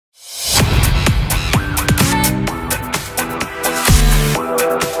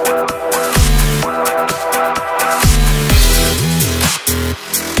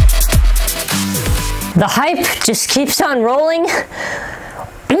The hype just keeps on rolling.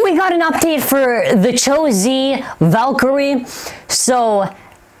 We got an update for the Cho-Z Valkyrie. So,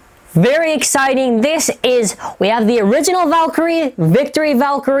 very exciting. We have the original Valkyrie, Victory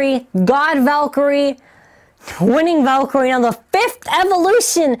Valkyrie, God Valkyrie, Winning Valkyrie. Now the 5th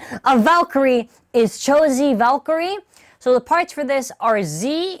evolution of Valkyrie is Cho-Z Valkyrie. So the parts for this are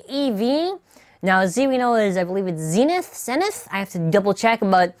Z, EV. Now Z we know is, I believe it's Zenith? I have to double check,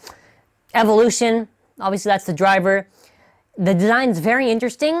 but evolution, obviously that's the driver. The design is very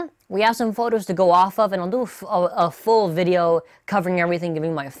interesting. We have some photos to go off of, and I'll do a full video covering everything,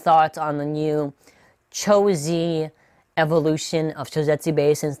 giving my thoughts on the new Cho-Z evolution of Cho-Z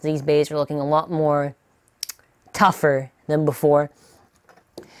base, since these bays are looking a lot more tougher than before.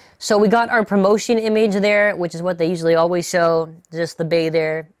 So we got our promotion image there, which is what they usually always show, just the bay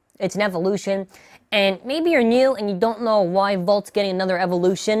there. It's an evolution, and maybe you're new and you don't know why Volt's getting another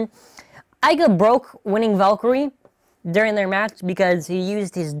evolution. Iga broke Winning Valkyrie during their match because he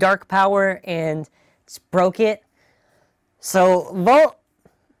used his dark power and just broke it. So Volt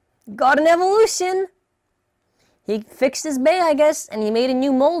got an evolution. He fixed his bay, I guess, and he made a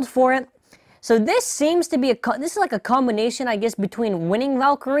new mold for it. So this seems to be this is like a combination, I guess, between Winning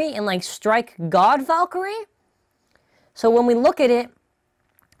Valkyrie and like Strike God Valkyrie. So when we look at it,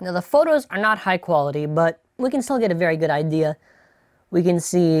 now the photos are not high quality, but we can still get a very good idea. We can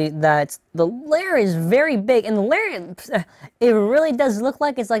see that the lair is very big, and the lair, it really does look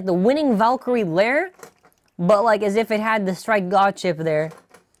like it's like the Winning Valkyrie lair, but like as if it had the Strike God chip there.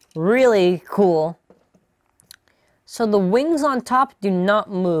 Really cool. So the wings on top do not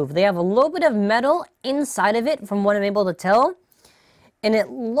move. They have a little bit of metal inside of it, from what I'm able to tell. And it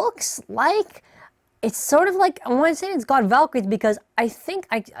looks like, it's sort of like, I want to say it's God Valkyrie because I think,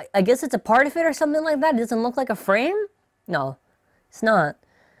 I guess it's a part of it or something like that. It doesn't look like a frame? No, it's not.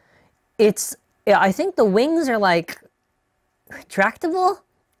 Yeah, I think the wings are like retractable,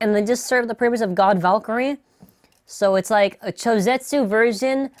 and they just serve the purpose of God Valkyrie. So it's like a Cho-Z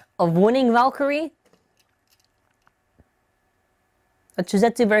version of Winning Valkyrie. A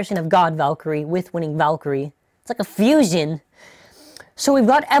Cho-Z version of God Valkyrie with Winning Valkyrie. It's like a fusion. So we've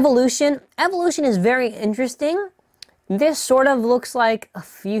got evolution. Evolution is very interesting. This sort of looks like a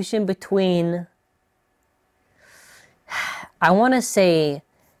fusion between, I want to say,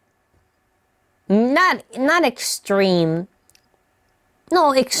 not extreme.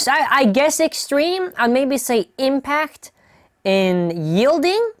 No, I guess extreme. I'd maybe say impact and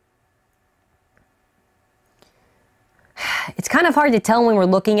yielding. It's kind of hard to tell when we're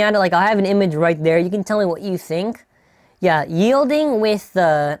looking at it. Like, I have an image right there. You can tell me what you think. Yeah, yielding with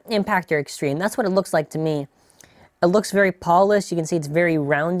impact or extreme. That's what it looks like to me. It looks very polished. You can see it's very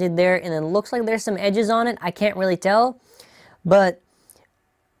rounded there. And it looks like there's some edges on it. I can't really tell. But,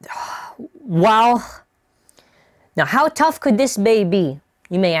 wow. Now, how tough could this bay be,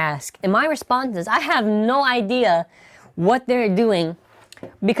 you may ask? And my response is, I have no idea what they're doing,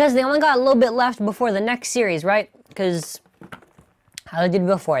 because they only got a little bit left before the next series, right? Because how they did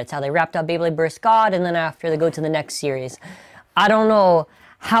before, it's how they wrapped up Beyblade Burst God, and then after they go to the next series. I don't know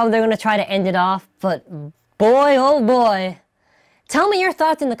how they're going to try to end it off, but boy, oh boy. Tell me your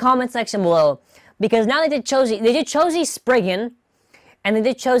thoughts in the comment section below, because now they did Cho-Z Spriggan, and they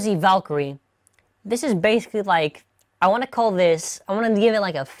did Cho-Z Valkyrie. This is basically like, I want to give it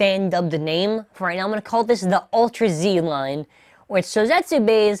like a fan-dubbed name for right now. I'm going to call this the Ultra Z line, where it's Cho-Z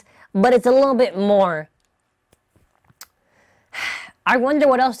bays, but it's a little bit more. I wonder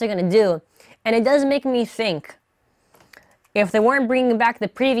what else they're going to do. And it does make me think, if they weren't bringing back the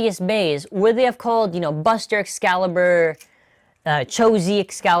previous bays, would they have called, you know, Buster Excalibur, Cho-Z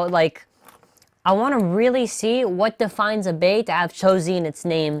Excalibur? Like, I want to really see what defines a bay to have Cho-Z in its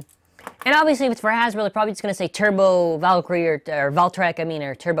name. And obviously, if it's for Hasbro, they're probably just going to say Turbo Valkyrie or Valtryek,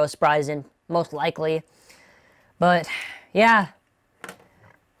 or Turbo Spryzen, most likely. But, yeah.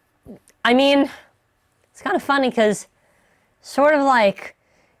 I mean, it's kind of funny because sort of like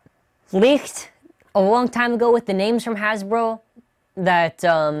leaked a long time ago with the names from Hasbro, that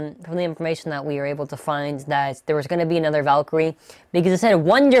from the information that we were able to find, that there was going to be another Valkyrie, because it said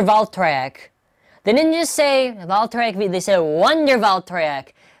Wonder Valtryek. They didn't just say Valtryek, they said Wonder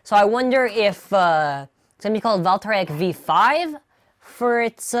Valtryek. So I wonder if it's going to be called Valkyrie V5 for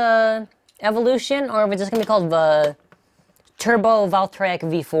its evolution, or if it's just going to be called the Turbo Valkyrie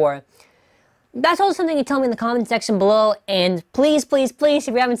V4. That's also something you tell me in the comment section below. And please, please, please,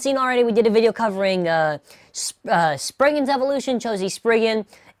 if you haven't seen already, we did a video covering Spriggan's evolution, Cho-Z Spriggan,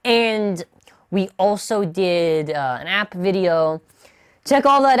 and we also did an app video. Check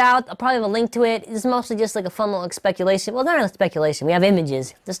all that out. I'll probably have a link to it. It's mostly just like a fun little speculation. Well, not really speculation. We have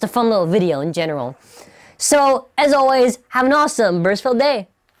images. Just a fun little video in general. So, as always, have an awesome burst-filled day.